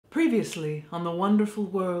Previously on the wonderful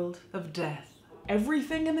world of death.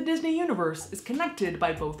 Everything in the Disney universe is connected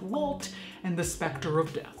by both Walt and the specter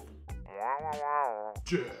of death.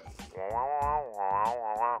 Death.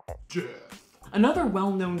 Another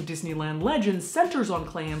well-known Disneyland legend centers on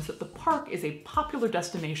claims that the park is a popular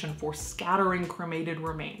destination for scattering cremated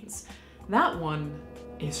remains. That one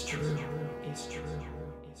is true.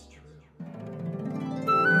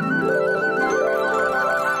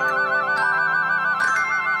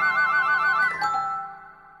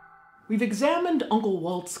 We've examined Uncle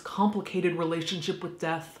Walt's complicated relationship with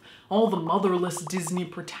death, all the motherless Disney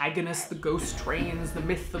protagonists, the ghost trains, the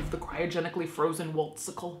myth of the cryogenically frozen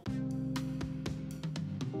Waltsicle.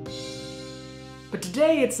 But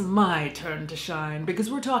today it's my turn to shine,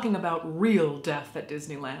 because we're talking about real death at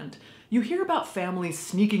Disneyland. You hear about families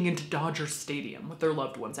sneaking into Dodger Stadium with their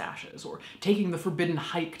loved ones' ashes, or taking the forbidden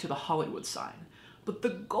hike to the Hollywood sign. But the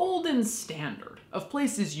golden standard of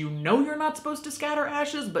places you know you're not supposed to scatter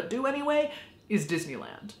ashes but do anyway is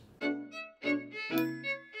Disneyland.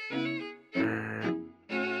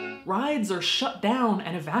 Rides are shut down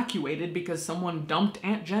and evacuated because someone dumped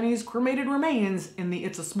Aunt Jenny's cremated remains in the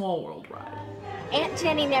It's a Small World ride. Aunt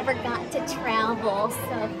Jenny never got to travel,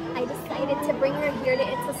 so I decided to bring her here to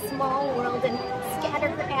It's a Small World and scatter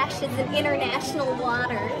her ashes in international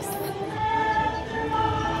waters.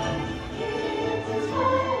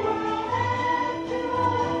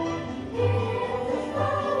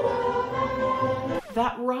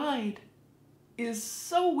 That ride is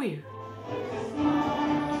so weird.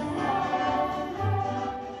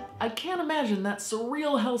 I can't imagine that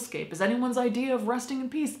surreal hellscape is anyone's idea of resting in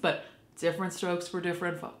peace, but different strokes for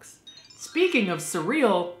different folks. Speaking of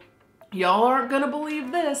surreal, y'all aren't gonna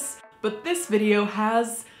believe this, but this video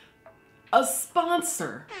has a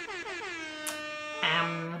sponsor.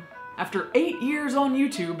 After 8 years on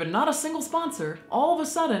YouTube and not a single sponsor, all of a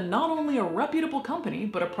sudden, not only a reputable company,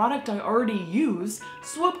 but a product I already use,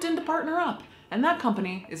 swooped in to partner up. And that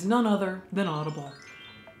company is none other than Audible.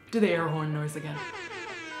 Do the air horn noise again.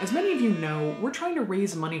 As many of you know, we're trying to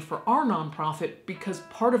raise money for our nonprofit because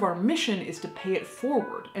part of our mission is to pay it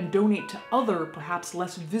forward and donate to other, perhaps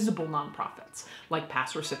less visible nonprofits, like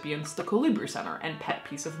past recipients, the Colibri Center, and Pet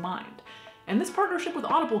Peace of Mind. And this partnership with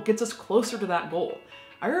Audible gets us closer to that goal.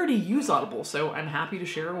 I already use Audible, so I'm happy to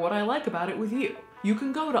share what I like about it with you. You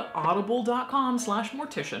can go to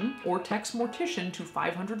audible.com/mortician or text Mortician to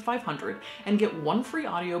 500-500 and get 1 free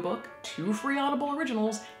audiobook, 2 free Audible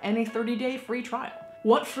originals, and a 30-day free trial.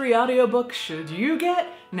 What free audiobook should you get?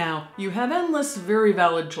 Now, you have endless, very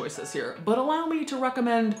valid choices here, but allow me to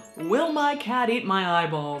recommend Will My Cat Eat My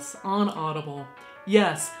Eyeballs on Audible.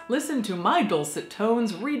 Yes, listen to my dulcet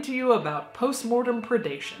tones read to you about postmortem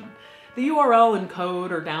predation. The URL and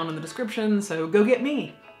code are down in the description, so go get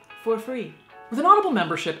me for free. With an Audible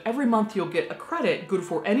membership, every month you'll get a credit good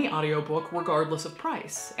for any audiobook regardless of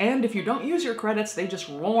price. And if you don't use your credits, they just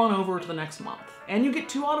roll on over to the next month. And you get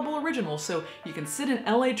 2 Audible originals, so you can sit in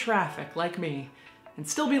LA traffic like me and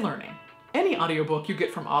still be learning. Any audiobook you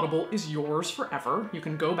get from Audible is yours forever. You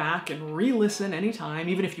can go back and re-listen anytime,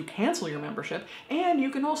 even if you cancel your membership, and you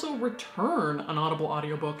can also return an Audible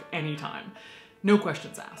audiobook anytime. No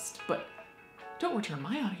questions asked, but don't return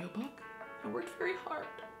my audiobook. I worked very hard.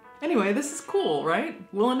 Anyway, this is cool, right?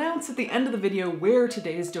 We'll announce at the end of the video where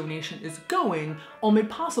today's donation is going, all made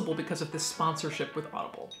possible because of this sponsorship with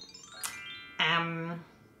Audible.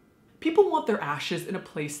 People want their ashes in a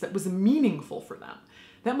place that was meaningful for them.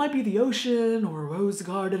 That might be the ocean or a rose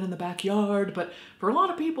garden in the backyard, but for a lot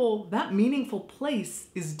of people, that meaningful place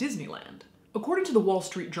is Disneyland. According to the Wall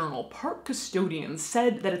Street Journal, park custodians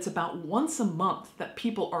said that it's about once a month that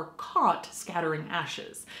people are caught scattering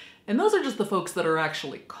ashes. And those are just the folks that are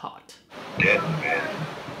actually caught. Dead men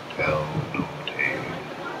tell no tales.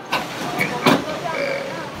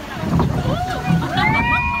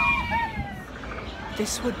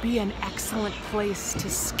 This would be an excellent place to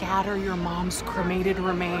scatter your mom's cremated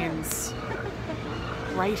remains.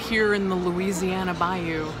 Right here in the Louisiana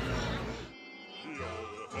bayou.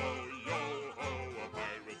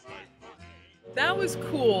 That was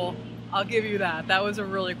cool, I'll give you that. That was a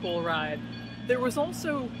really cool ride. There was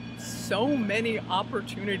also so many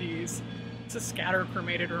opportunities to scatter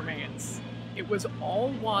cremated remains. It was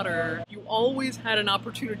all water. You always had an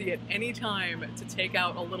opportunity at any time to take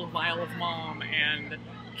out a little vial of mom and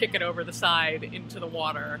kick it over the side into the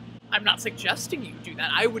water. I'm not suggesting you do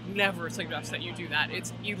that. I would never suggest that you do that.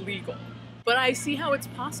 It's illegal. But I see how it's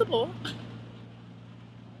possible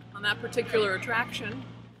on that particular attraction.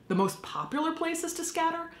 The most popular places to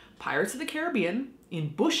scatter? Pirates of the Caribbean, in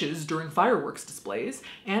bushes during fireworks displays,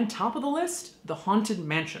 and top of the list, the Haunted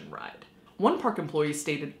Mansion ride. One park employee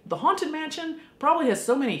stated, "The Haunted Mansion probably has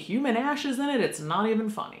so many human ashes in it, it's not even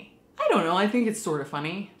funny." I don't know, I think it's sort of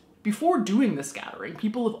funny. Before doing the scattering,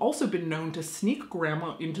 people have also been known to sneak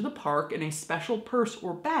Grandma into the park in a special purse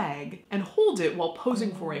or bag and hold it while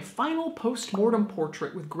posing for a final post-mortem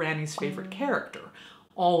portrait with Granny's favorite character,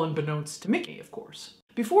 all unbeknownst to Mickey, of course.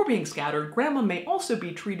 Before being scattered, Grandma may also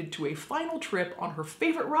be treated to a final trip on her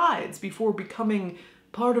favorite rides before becoming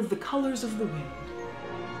part of the colors of the wind.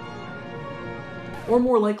 Or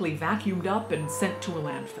more likely vacuumed up and sent to a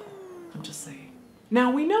landfill. I'm just saying.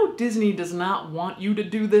 Now, we know Disney does not want you to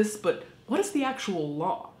do this, but what is the actual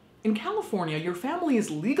law? In California, your family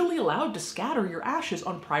is legally allowed to scatter your ashes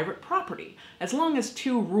on private property, as long as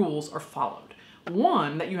two rules are followed.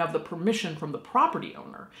 One, that you have the permission from the property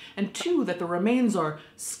owner, and two, that the remains are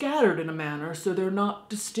scattered in a manner so they're not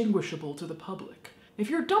distinguishable to the public. If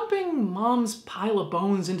you're dumping Mom's pile of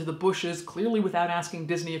bones into the bushes, clearly without asking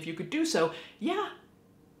Disney if you could do so, yeah,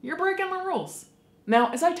 you're breaking the rules. Now,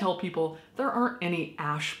 as I tell people, there aren't any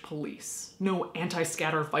ash police. No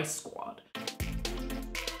anti-scatter vice squad.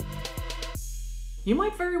 You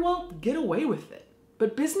might very well get away with it,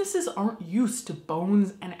 but businesses aren't used to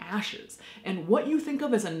bones and ashes, and what you think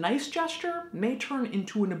of as a nice gesture may turn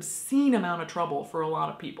into an obscene amount of trouble for a lot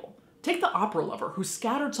of people. Take the opera lover who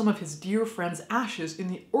scattered some of his dear friend's ashes in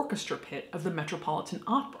the orchestra pit of the Metropolitan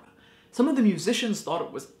Opera. Some of the musicians thought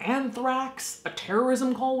it was anthrax, a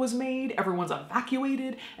terrorism call was made, everyone's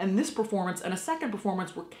evacuated, and this performance and a second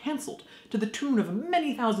performance were canceled to the tune of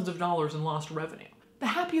many thousands of dollars in lost revenue. The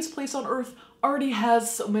happiest place on earth already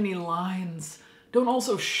has so many lines. Don't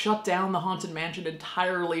also shut down the Haunted Mansion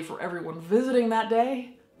entirely for everyone visiting that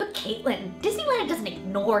day. But Caitlin, Disneyland doesn't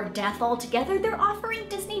ignore death altogether. They're offering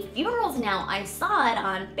Disney funerals now. I saw it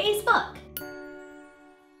on Facebook.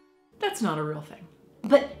 That's not a real thing.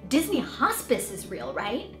 But Disney Hospice is real,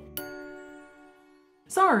 right?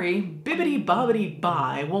 Sorry, Bibbidi Bobbidi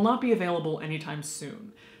Bye will not be available anytime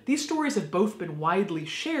soon. These stories have both been widely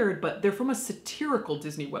shared, but they're from a satirical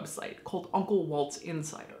Disney website called Uncle Walt's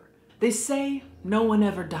Insider. They say no one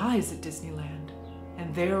ever dies at Disneyland,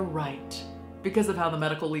 and they're right. Because of how the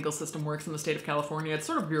medical legal system works in the state of California, it's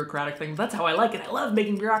sort of a bureaucratic thing. That's how I like it. I love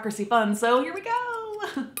making bureaucracy fun, so here we go!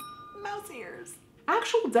 Mouse ears.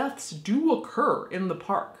 Actual deaths do occur in the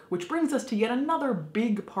park, which brings us to yet another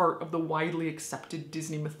big part of the widely accepted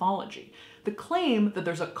Disney mythology. The claim that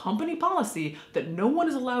there's a company policy that no one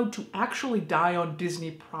is allowed to actually die on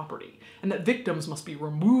Disney property, and that victims must be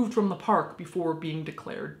removed from the park before being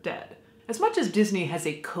declared dead. As much as Disney has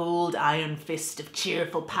a cold iron fist of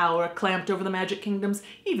cheerful power clamped over the Magic Kingdoms,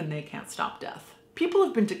 even they can't stop death. People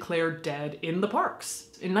have been declared dead in the parks.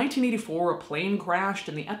 In 1984, a plane crashed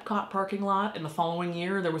in the Epcot parking lot, and the following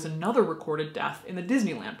year there was another recorded death in the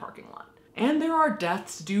Disneyland parking lot. And there are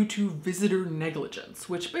deaths due to visitor negligence,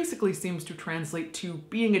 which basically seems to translate to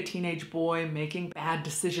being a teenage boy making bad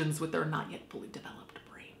decisions with their not yet fully developed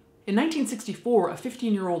brain. In 1964, a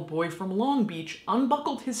 15-year-old boy from Long Beach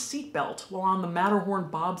unbuckled his seatbelt while on the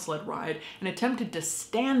Matterhorn bobsled ride and attempted to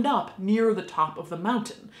stand up near the top of the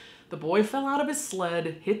mountain. The boy fell out of his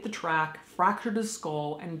sled, hit the track, fractured his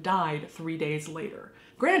skull, and died 3 days later.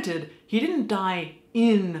 Granted, he didn't die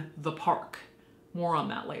in the park. More on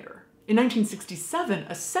that later. In 1967,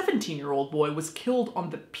 a 17-year-old boy was killed on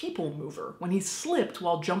the People Mover when he slipped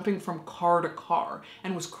while jumping from car to car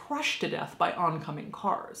and was crushed to death by oncoming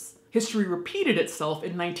cars. History repeated itself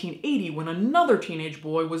in 1980 when another teenage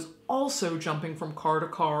boy was also jumping from car to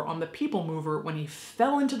car on the People Mover when he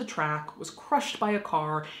fell into the track, was crushed by a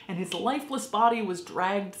car, and his lifeless body was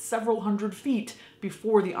dragged several hundred feet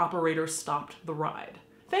before the operator stopped the ride.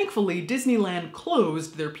 Thankfully, Disneyland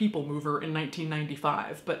closed their People Mover in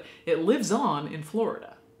 1995, but it lives on in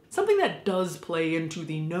Florida. Something that does play into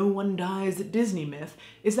the no one dies at Disney myth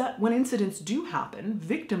is that when incidents do happen,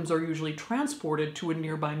 victims are usually transported to a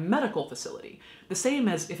nearby medical facility, the same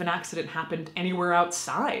as if an accident happened anywhere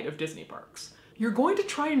outside of Disney parks. You're going to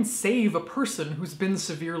try and save a person who's been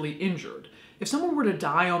severely injured. If someone were to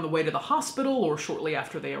die on the way to the hospital or shortly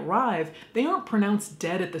after they arrive, they aren't pronounced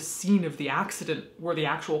dead at the scene of the accident where the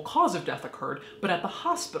actual cause of death occurred, but at the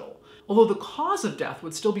hospital. Although the cause of death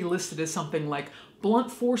would still be listed as something like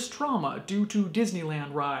blunt force trauma due to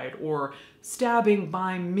Disneyland ride or stabbing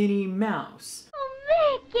by Minnie Mouse.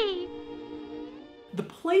 Oh, Mickey! The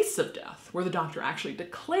place of death, where the doctor actually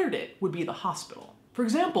declared it, would be the hospital. For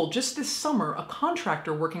example, just this summer, a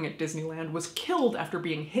contractor working at Disneyland was killed after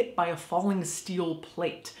being hit by a falling steel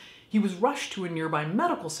plate. He was rushed to a nearby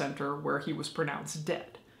medical center where he was pronounced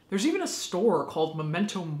dead. There's even a store called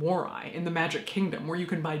Memento Mori in the Magic Kingdom where you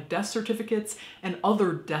can buy death certificates and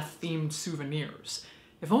other death-themed souvenirs.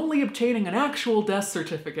 If only obtaining an actual death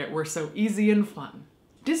certificate were so easy and fun.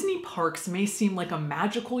 Disney parks may seem like a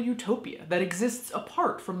magical utopia that exists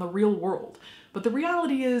apart from the real world, but the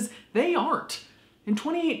reality is they aren't. In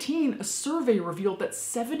 2018, a survey revealed that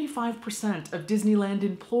 75% of Disneyland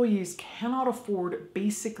employees cannot afford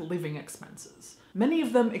basic living expenses. Many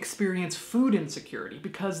of them experience food insecurity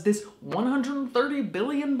because this $130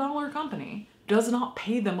 billion company does not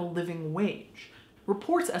pay them a living wage.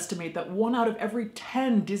 Reports estimate that 1 out of every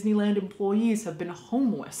 10 Disneyland employees have been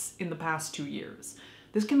homeless in the past 2 years.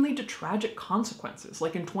 This can lead to tragic consequences,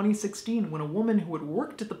 like in 2016 when a woman who had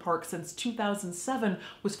worked at the park since 2007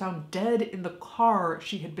 was found dead in the car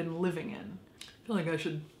she had been living in. I feel like I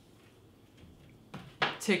should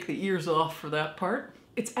take the ears off for that part.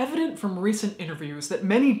 It's evident from recent interviews that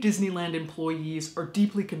many Disneyland employees are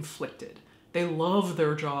deeply conflicted. They love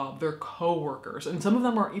their job, their co-workers, and some of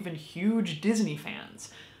them are even huge Disney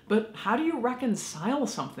fans. But how do you reconcile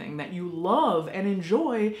something that you love and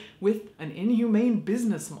enjoy with an inhumane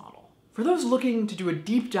business model? For those looking to do a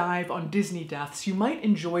deep dive on Disney deaths, you might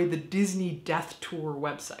enjoy the Disney Death Tour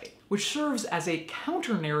website, which serves as a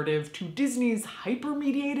counter-narrative to Disney's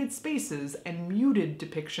hyper-mediated spaces and muted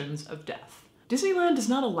depictions of death. Disneyland does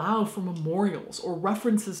not allow for memorials or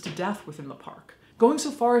references to death within the park, going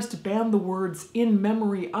so far as to ban the words "in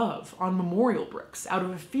memory of" on memorial bricks out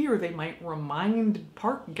of a fear they might remind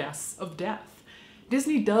park guests of death.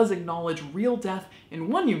 Disney does acknowledge real death in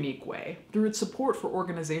one unique way through its support for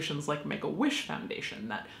organizations like Make-A-Wish Foundation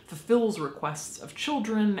that fulfills requests of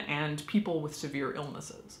children and people with severe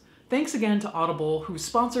illnesses. Thanks again to Audible, whose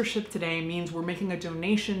sponsorship today means we're making a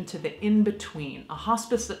donation to the In-Between, a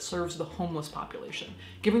hospice that serves the homeless population,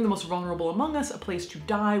 giving the most vulnerable among us a place to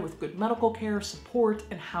die with good medical care, support,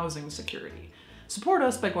 and housing security. Support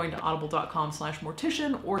us by going to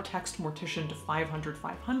audible.com/mortician or text mortician to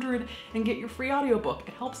 500-500 and get your free audiobook.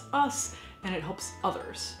 It helps us and it helps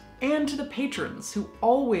others. And to the patrons who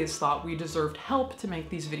always thought we deserved help to make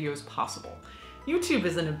these videos possible. YouTube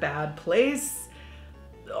isn't a bad place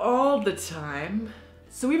all the time.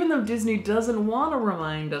 So even though Disney doesn't want to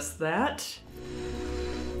remind us that,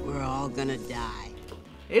 we're all gonna die.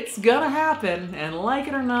 It's gonna happen, and like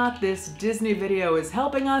it or not, this Disney video is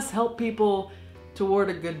helping us help people toward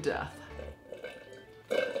a good death.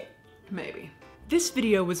 Maybe. This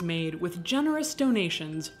video was made with generous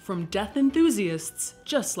donations from death enthusiasts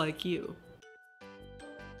just like you.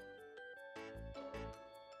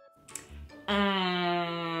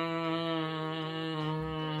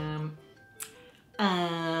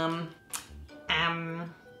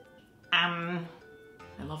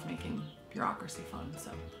 I love making bureaucracy fun,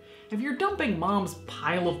 so. If you're dumping mom's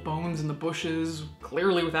pile of bones in the bushes,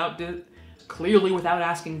 clearly without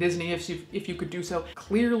asking Disney if you could do so,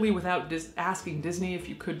 clearly without asking Disney if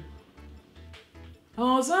you could.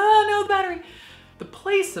 Oh, no battery. The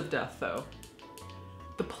place of death, though.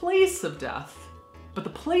 The place of death. But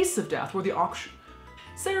the place of death where the auction.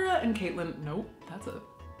 Sarah and Caitlin. Nope, that's a.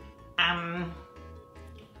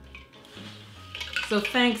 So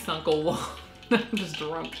thanks, Uncle Walt. I'm just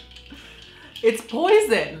drunk. It's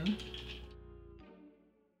poison.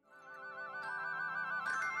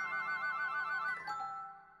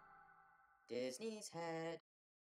 Disney's head.